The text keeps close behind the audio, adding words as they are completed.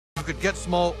could get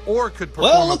small or could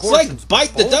perform Well, looks like abortions.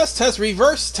 Bite the Dust has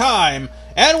reversed time.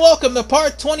 And welcome to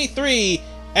part 23.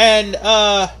 And,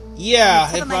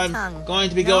 yeah, if I'm going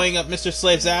to be going up Mr.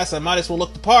 Slave's ass, I might as well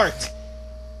look the part.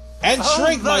 And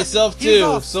shrink myself,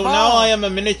 too. So now I am a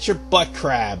miniature butt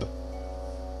crab.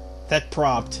 That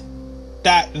prompt.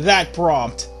 That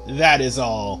prompt. That is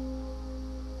all.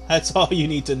 That's all you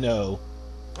need to know.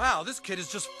 Wow, this kid is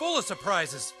just full of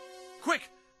surprises. Quick,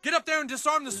 get up there and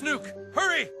disarm the snuke.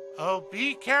 Hurry! Oh,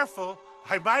 be careful.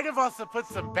 I might have also put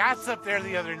some bats up there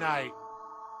the other night.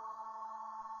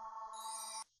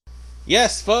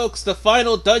 Yes, folks, the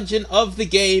final dungeon of the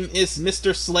game is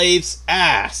Mr. Slave's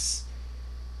ass.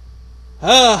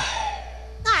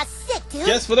 Sick, dude.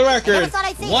 Just for the record,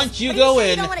 once you go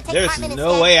in, there's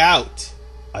no way out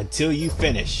until you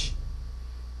finish.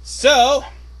 So,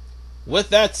 with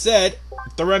that said,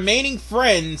 the remaining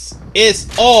friends is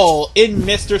all in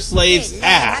Mr. Slave's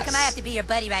ass. How come I have to be your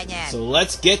buddy right now? So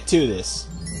let's get to this.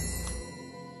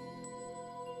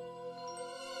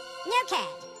 New kid,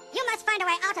 you must find a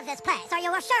way out of this place or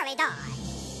you will surely die.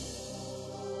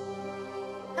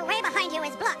 The way behind you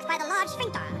is blocked by the large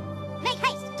sphincter. Make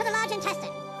haste to the large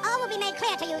intestine. All will be made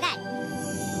clear to you then.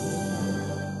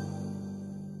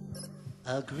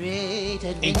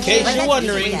 In case you're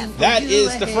wondering, that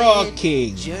is the Frog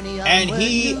King, and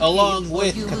he, along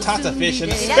with Katata Fish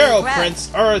and the Sparrow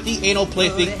Prince, are the anal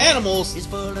plaything animals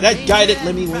that guided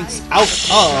Lemmywinks out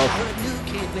of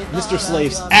Mr.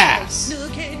 Slave's ass.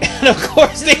 And of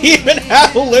course, they even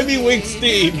have a Lemmywinks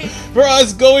theme for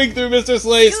us going through Mr.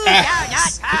 Slave's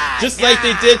ass, just like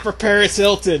they did for Paris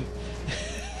Hilton.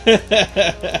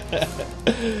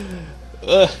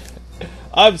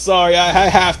 I'm sorry, I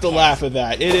have to laugh at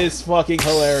that. It is fucking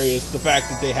hilarious, the fact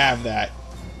that they have that.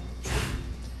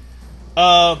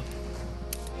 I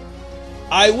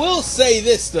will say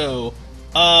this, though.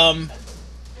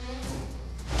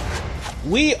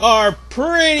 We are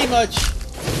pretty much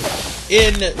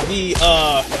in the,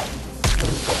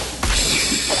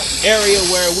 area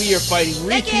where we are fighting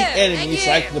repeat enemies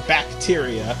like the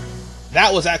bacteria.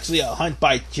 That was actually a hunt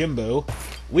by Jimbo.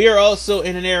 We are also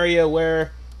in an area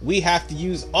where we have to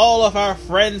use all of our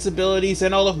friends' abilities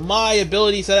and all of my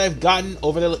abilities that I've gotten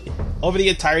over the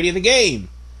entirety of the game.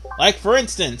 Like, for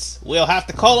instance, we'll have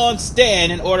to call on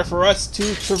Stan in order for us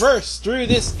to traverse through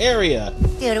this area.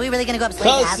 Dude, are we really gonna go up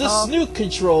Slave's Because the asshole? snuke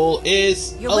control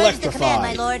is Your word is the electrified.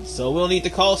 command, my lord. So we'll need to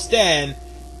call Stan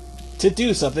to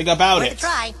do something about Worth it. a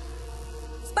try.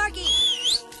 Sparky!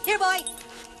 Here, boy!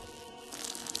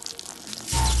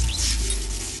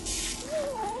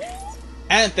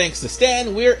 And thanks to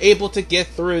Stan, we're able to get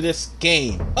through this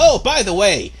game. Oh, by the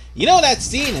way, you know that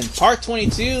scene in part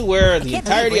 22 where the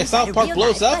entirety of South Park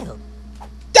blows up?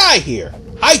 Die here!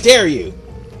 I dare you!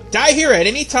 Die here at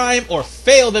any time or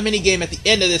fail the minigame at the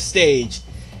end of this stage,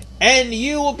 and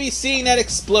you will be seeing that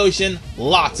explosion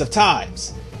lots of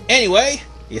times. Anyway,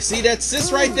 you see that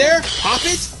cyst right there? Pop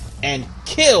it and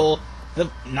kill the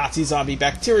Nazi zombie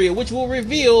bacteria, which will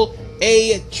reveal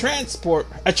a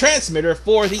transmitter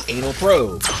for the anal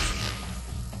probe.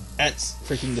 That's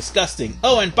freaking disgusting.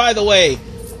 Oh, and by the way,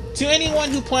 to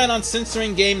anyone who plan on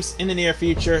censoring games in the near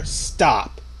future,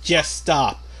 stop. Just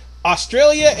stop.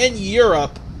 Australia and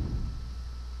Europe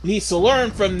needs to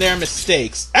learn from their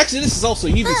mistakes. Actually, this is also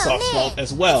Ubisoft's fault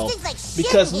as well,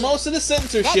 because most of the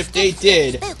censorship they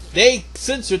did, they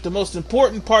censored the most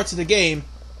important parts of the game.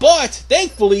 But,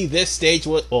 thankfully, this stage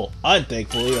was, well,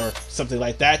 unthankfully, or something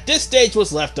like that, this stage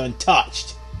was left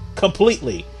untouched.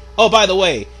 Completely. Oh, by the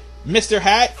way, Mr.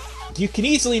 Hat, you can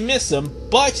easily miss him,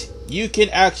 but you can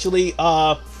actually,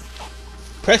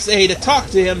 press A to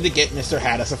talk to him to get Mr.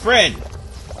 Hat as a friend.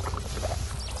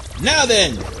 Now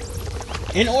then,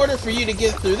 in order for you to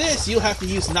get through this, you'll have to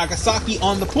use Nagasaki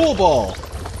on the pool ball.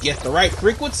 Get the right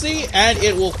frequency, and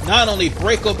it will not only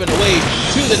break open a way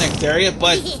to the next area,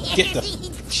 but get the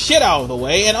shit out of the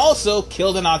way, and also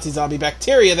kill the Nazi zombie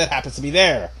bacteria that happens to be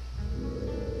there.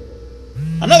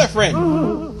 Another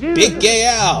friend, Big Gay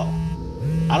Al.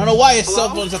 I don't know why his cell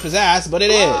phone's up his ass, but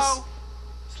it is.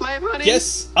 Slave honey?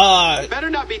 Just, better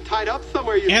not be tied up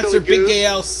somewhere, you answer silly Big goose. Gay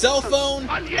Al's cell phone,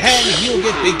 and you'll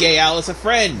get Big Gay Al as a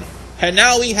friend. And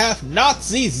now we have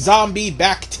Nazi zombie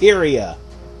bacteria.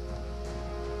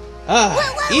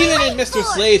 Even in Mr.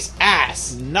 Slave's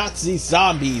ass, Nazi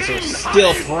zombies are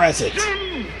still present.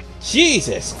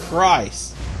 Jesus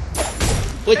Christ.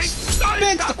 Which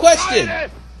begs the question,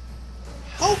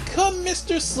 how come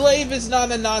Mr. Slave is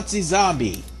not a Nazi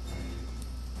zombie?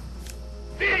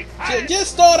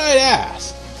 Just thought I'd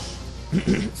ask.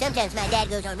 Sometimes my dad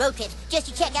goes on road trips just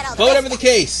to check out all the But whatever the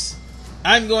case,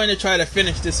 I'm going to try to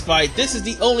finish this fight. This is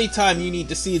the only time you need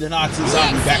to see the Nazi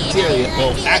zombie bacteria.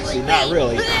 Well, actually, not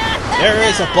really. There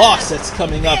is a boss that's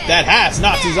coming up that has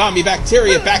Nazi zombie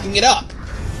bacteria backing it up.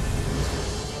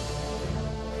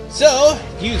 So,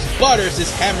 use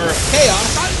Butters' Hammer of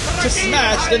Chaos to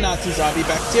smash the Nazi zombie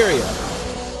bacteria.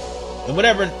 And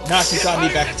whatever Nazi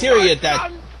zombie bacteria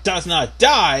that does not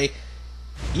die,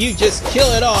 you just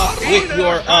kill it off with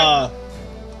your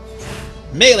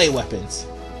melee weapons.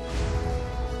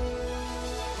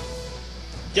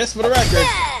 Just for the record,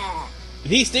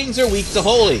 these things are weak to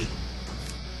holy.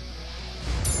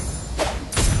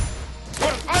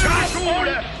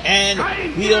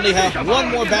 And we only have one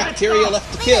more bacteria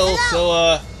left to kill,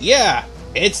 so yeah,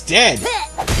 it's dead.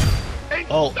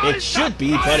 Oh, it should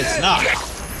be, but it's not.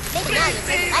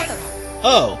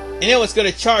 Oh, and it was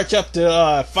gonna charge up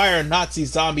to fire Nazi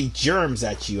zombie germs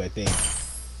at you, I think.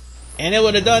 And it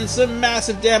would have done some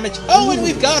massive damage. Oh, and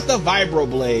we've got the Vibro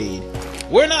Blade.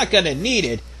 We're not gonna need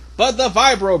it, but the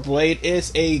Vibro Blade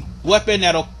is a weapon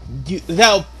that'll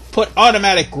put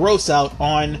automatic gross out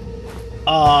on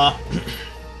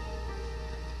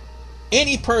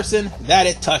any person that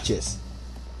it touches.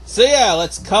 So yeah,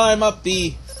 let's climb up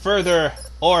the further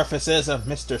orifices of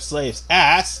Mr. Slave's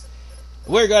ass.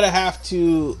 We're gonna have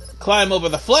to climb over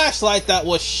the flashlight that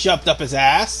was shoved up his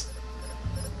ass,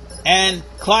 and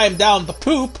climb down the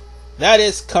poop that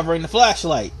is covering the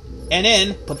flashlight, and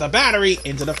then put the battery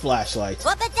into the flashlight.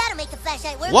 Well, but that'll make the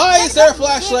flashlight work. Why is there a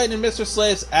flashlight in Mr.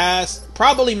 Slave's ass?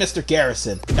 Probably Mr.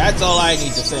 Garrison. That's all I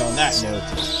need to say on that note.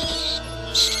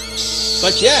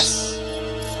 But yes,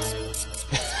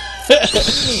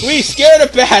 we scared a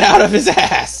bat out of his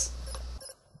ass.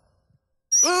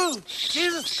 Ooh,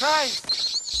 Jesus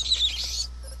Christ!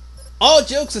 All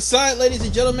jokes aside, ladies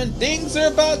and gentlemen, things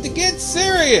are about to get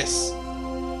serious.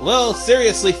 Well,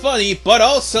 seriously funny, but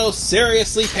also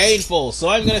seriously painful. So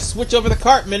I'm going to switch over to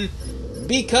Cartman,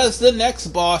 because the next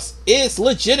boss is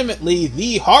legitimately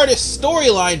the hardest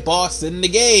storyline boss in the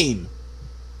game.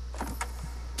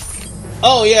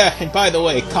 Oh yeah, and by the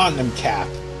way, condom cap.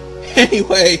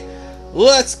 Anyway,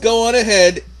 let's go on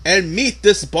ahead and meet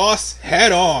this boss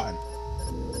head on.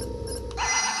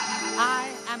 I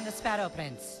am the Sparrow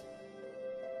Prince.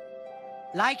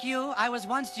 Like you, I was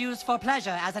once used for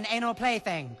pleasure as an anal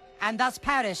plaything, and thus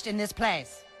perished in this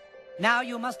place. Now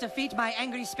you must defeat my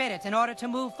angry spirit in order to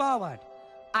move forward.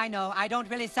 I know I don't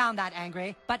really sound that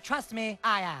angry, but trust me,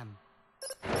 I am.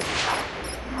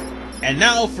 And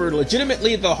now for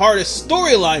legitimately the hardest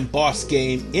storyline boss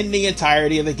game in the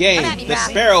entirety of the game, the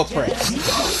Sparrow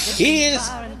Prince. He is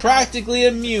practically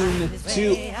immune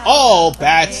to all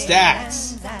bad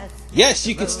stats. Yes,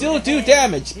 you can still do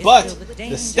damage, but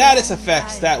the status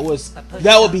effects that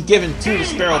will be given to the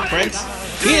Sparrow Prince,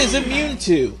 he is immune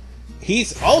to.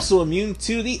 He's also immune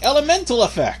to the elemental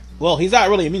effect. Well, he's not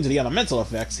really immune to the elemental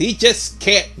effects. He just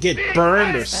can't get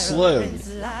burned or slowed.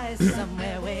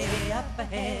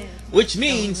 Which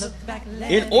means,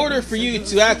 in order for you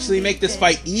to actually make this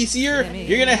fight easier,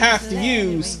 you're going to have to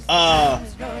use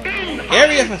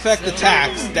area of effect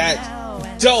attacks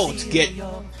that don't get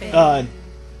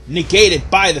negated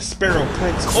by the Sparrow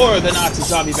Prince or the Nazi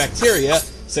zombie bacteria,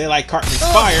 say like Cartman's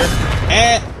fire,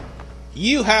 and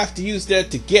you have to use that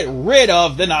to get rid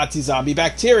of the Nazi zombie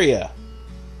bacteria.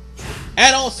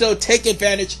 And also take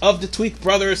advantage of the Tweak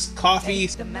Brothers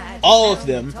coffees, all of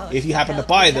them, if you happen to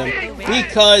buy them,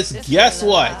 because guess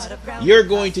what? You're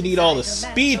going to need all the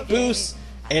speed boosts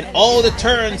and all the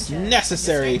turns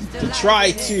necessary to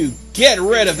try to get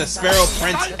rid of the Sparrow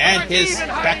Prince and his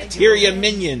bacteria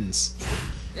minions.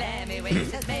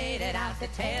 Lemmywinks has made it out, the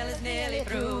tale is nearly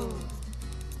through.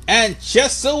 And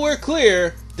just so we're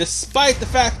clear, despite the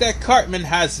fact that Cartman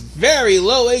has very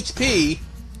low HP,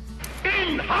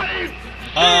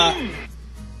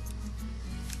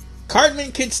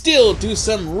 Cartman can still do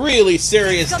some really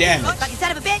serious damage.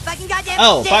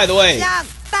 Oh, by the way,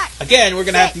 again, we're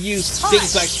gonna have to use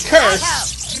things like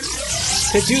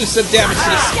Curse to do some damage to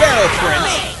the Sparrow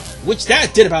Prince, which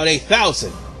that did about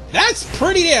 8,000. That's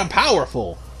pretty damn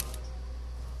powerful.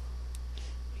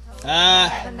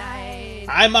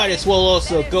 I might as well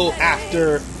also go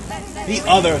after the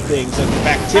other things like the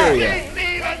bacteria.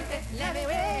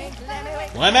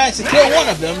 Well, I managed to kill one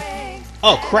of them.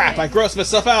 Oh crap, I grossed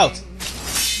myself out.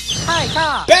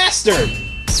 Bastard!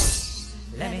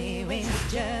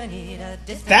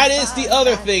 That is the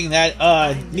other thing that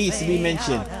needs to be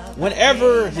mentioned.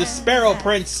 Whenever the Sparrow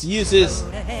Prince uses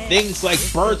things like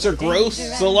birds are gross,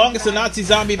 so long as the Nazi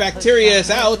zombie bacteria is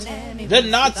out, the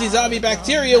Nazi zombie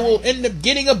bacteria will end up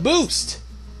getting a boost.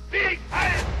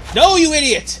 No, you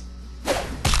idiot!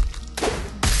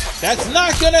 That's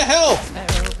not gonna help!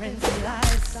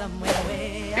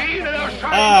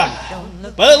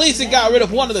 But at least it got rid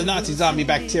of one of the Nazi zombie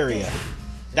bacteria.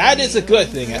 That is a good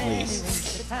thing, at least.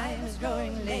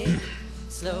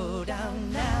 So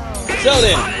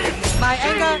then, My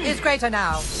anger is greater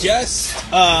now. just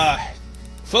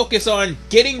focus on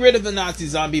getting rid of the Nazi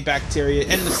zombie bacteria,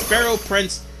 and the Sparrow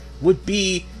Prince would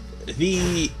be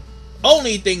the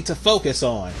only thing to focus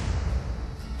on.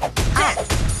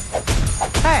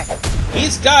 Hey,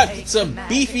 He's got some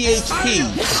beefy HP.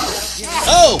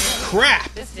 Oh, crap!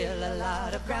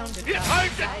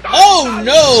 Oh,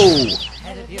 no!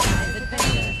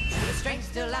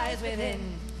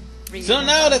 So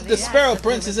now that the Sparrow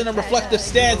Prince is in a reflective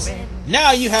stance,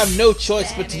 now you have no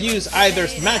choice but to use either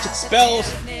magic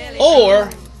spells, or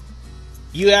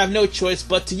you have no choice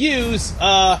but to use,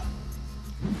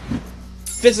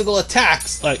 physical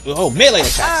attacks, like, melee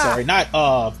attacks, sorry,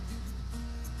 not,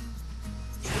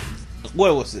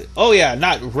 what was it? Oh yeah,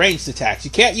 not ranged attacks.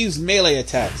 You can't use melee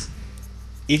attacks.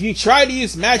 If you try to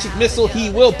use magic missile, he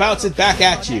will bounce it back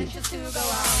at you.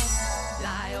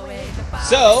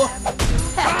 So,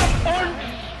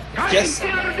 just...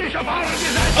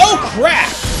 Oh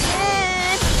crap!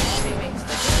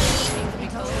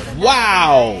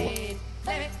 Wow!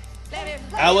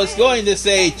 I was going to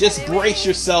say, just brace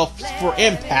yourself for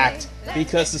impact,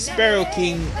 because the Sparrow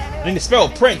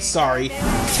Prince, sorry,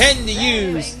 tend to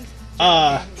use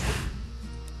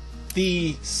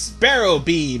the Sparrow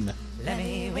Beam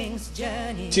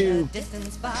to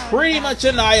pretty much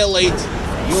annihilate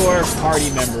your party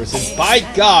members. And by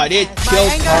God, it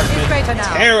killed Cartman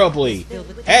terribly.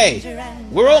 Hey,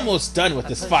 we're almost done with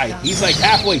this fight. He's like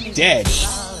halfway dead.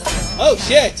 Oh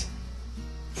shit!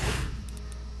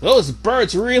 Those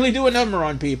birds really do a number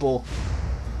on people.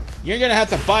 You're gonna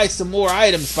have to buy some more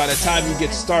items by the time you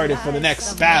get started for the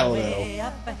next battle,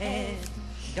 though.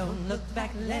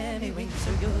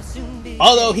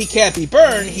 Although he can't be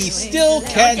burned, he still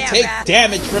can take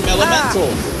damage from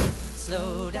elementals.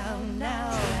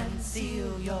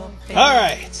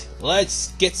 Alright,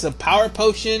 let's get some power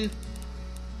potion.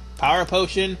 Power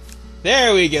potion.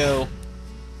 There we go.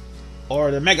 Or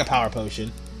the mega power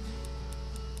potion.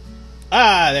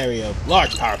 Ah, there we go.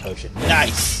 Large power potion.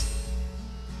 Nice.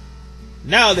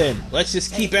 Now then, let's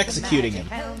just keep executing him.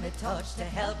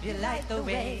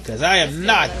 Because I am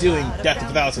not doing Death of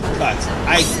 1,000 Cuts.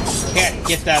 I can't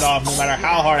get that off no matter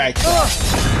how hard I try.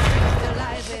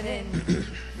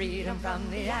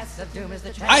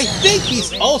 I think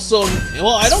he's also...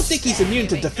 Well, I don't think he's immune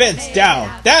to defense down.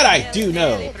 That I do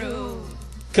know.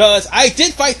 Because I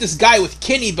did fight this guy with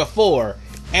Kenny before,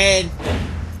 and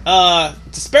the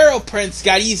Sparrow Prince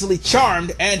got easily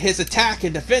charmed, and his attack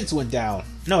and defense went down.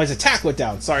 No, his attack went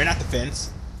down. Sorry, not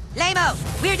defense. Lame-o,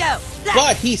 weirdo.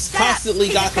 But he's constantly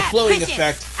got the floating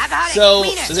effect, so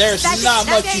there's not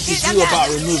much you can do about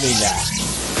removing that.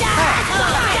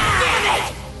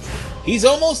 He's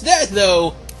almost dead,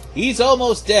 though. He's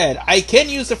almost dead. I can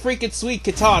use the freaking sweet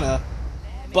katana,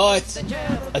 but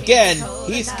again,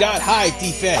 he's got high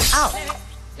defense.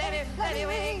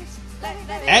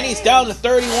 And he's down to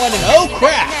 31, and oh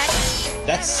crap!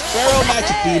 That's Sparrow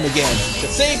Magic Beam again. The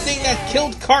same thing that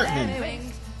killed Cartman.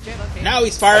 Now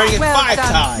he's firing it 5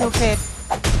 times.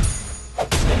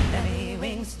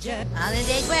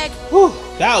 Whew,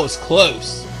 that was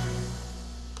close.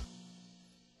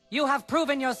 You have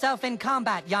proven yourself in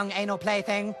combat, young anal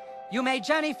plaything. You may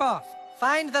journey forth,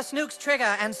 find the snuke's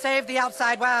trigger, and save the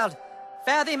outside world.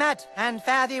 Fare thee met, and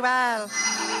fare thee well.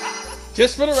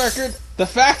 Just for the record, the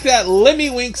fact that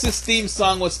Lemmywinks' theme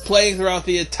song was playing throughout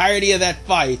the entirety of that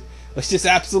fight was just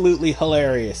absolutely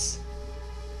hilarious.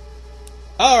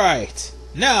 Alright,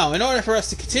 now, in order for us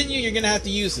to continue, you're going to have to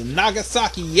use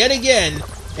Nagasaki yet again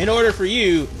in order for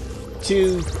you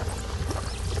to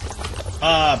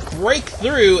break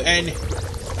through and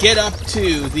get up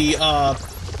to the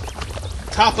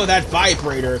top of that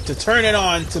vibrator to turn it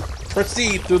on to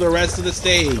proceed through the rest of the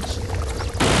stage.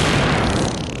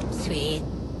 Sweet.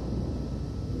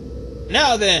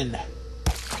 Now then,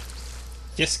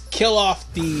 just kill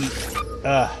off the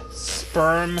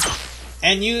sperm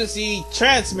and use the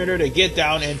transmitter to get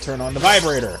down and turn on the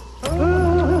vibrator.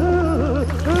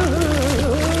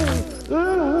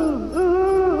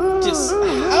 Just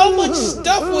how much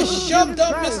stuff was shoved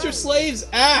up Mr. Slave's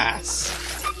ass?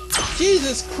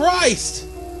 Jesus Christ!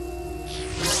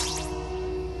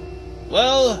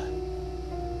 Well,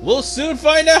 we'll soon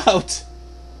find out.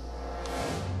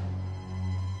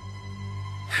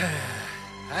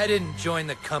 I didn't join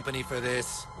the company for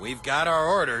this. We've got our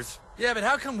orders. Yeah, but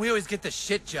how come we always get the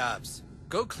shit jobs?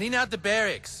 Go clean out the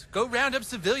barracks. Go round up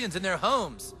civilians in their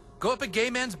homes. Go up a gay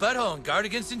man's butthole and guard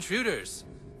against intruders.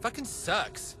 Fucking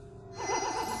sucks.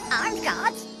 Armed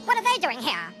guards? What are they doing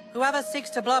here? Whoever seeks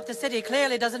to blow up the city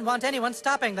clearly doesn't want anyone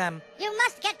stopping them. You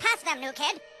must get past them, new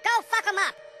kid. Go fuck them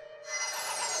up.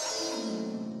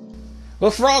 The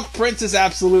Frog Prince is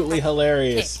absolutely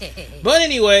hilarious. But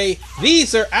anyway,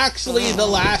 these are actually the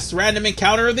last random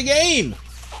encounter of the game.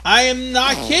 I am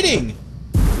not kidding.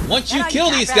 Once you kill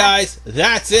these guys,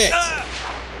 that's it.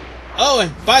 Oh,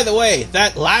 and by the way,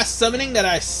 that last summoning that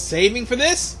I'm saving for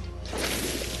this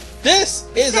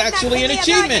is actually an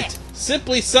achievement.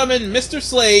 Simply summon Mr.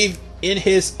 Slave in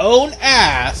his own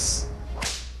ass,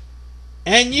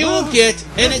 and you will get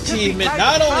an achievement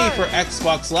not only for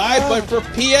Xbox Live, but for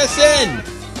PSN.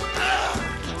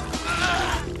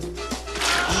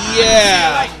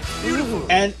 Yeah.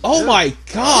 And oh my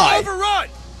god,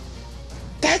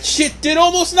 that shit did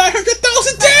almost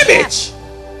 900,000 damage!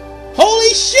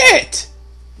 Holy shit!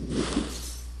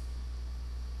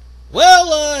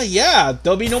 Well, yeah,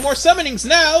 there'll be no more summonings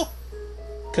now,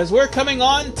 because we're coming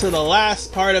on to the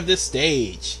last part of this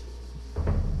stage.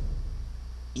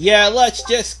 Yeah, let's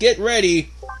just get ready,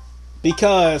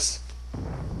 because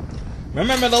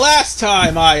remember the last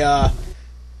time I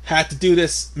had to do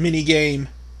this mini game.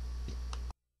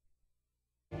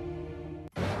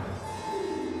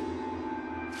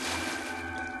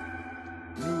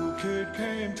 New kid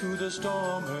came to the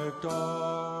stomach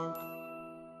dark,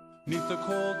 'neath the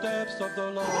cold depths of the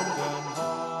London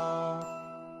heart.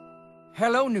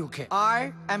 Hello, new kid.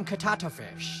 I am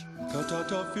Katatafish.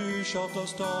 Katatafish of the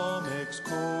stomach's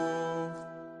cove.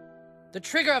 The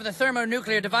trigger of the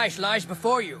thermonuclear device lies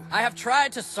before you. I have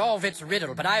tried to solve its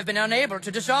riddle, but I have been unable to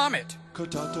disarm it.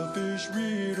 Katatafish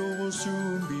riddle will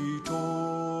soon be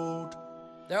told.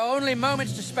 There are only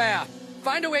moments to spare.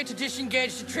 Find a way to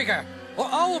disengage the trigger, or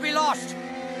all will be lost.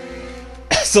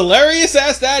 As hilarious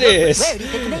as that is, Where do you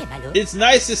think the man, it's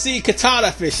nice to see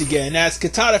Katatafish again, as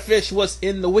Katatafish was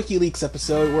in the WikiLeaks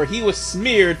episode where he was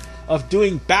smeared of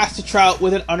doing bastard trout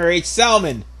with an underage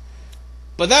salmon.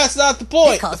 But that's not the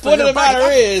point. The point of the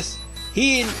matter is,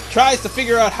 he tries to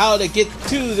figure out how to get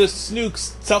to the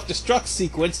snuke's self-destruct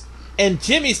sequence, and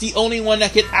Jimmy's the only one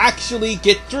that can actually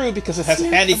get through because it has a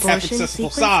handicapped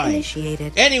accessible sign.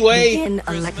 Anyway,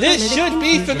 this should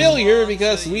be familiar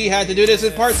because we had to do this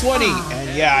in part 20,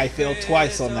 and yeah, I failed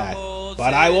twice on that.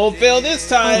 But I won't fail this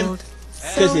time,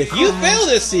 because if you fail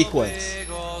this sequence,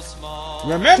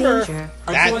 remember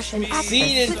that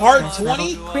scene in part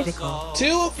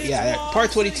 22? Yeah,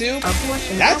 part 22?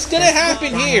 That's gonna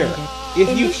happen here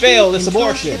if you fail this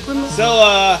abortion.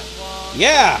 So,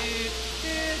 yeah.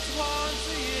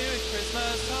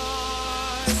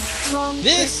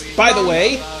 This, by the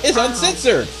way, is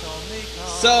uncensored.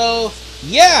 So,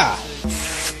 yeah.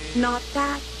 Not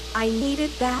that. I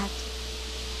needed that.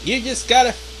 You just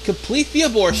gotta complete the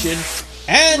abortion,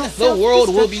 and the world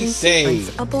will be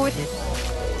saved. Aborted.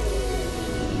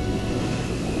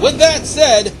 With that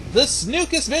said, the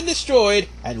snuke has been destroyed,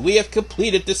 and we have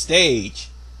completed the stage.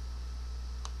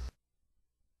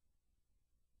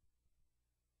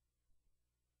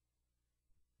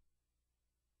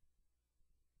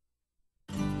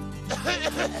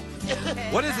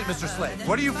 What is it, Mr. Slade?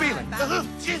 What are you feeling?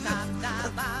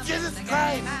 Jesus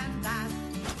Christ!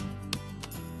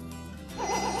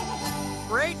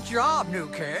 Great job, new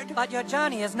kid. But your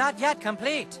journey is not yet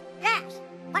complete. Yes,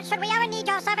 but should we ever need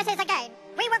your services again,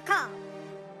 we will call.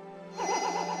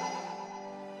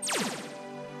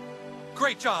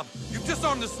 Great job. You've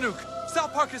disarmed the snuke.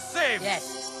 South Park is saved.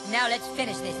 Yes. Now let's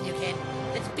finish this, new kid.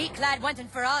 Let's beat Clyde once and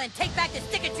for all and take back the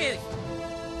stick of truth.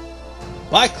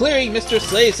 By clearing Mr.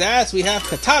 Slave's ass, we have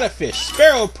Katatafish,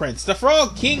 Sparrow Prince, the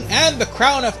Frog King, and the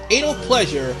Crown of Anal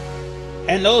Pleasure.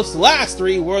 And those last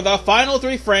three were the final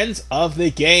three friends of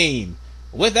the game.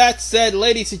 With that said,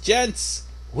 ladies and gents,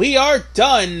 we are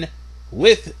done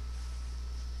with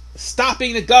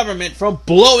stopping the government from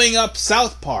blowing up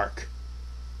South Park.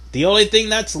 The only thing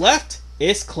that's left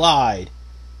is Clyde.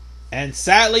 And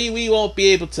sadly, we won't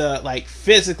be able to, like,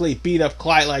 physically beat up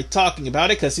Clyde like talking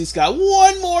about it, because he's got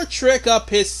one more trick up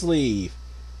his sleeve.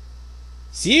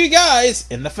 See you guys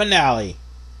in the finale.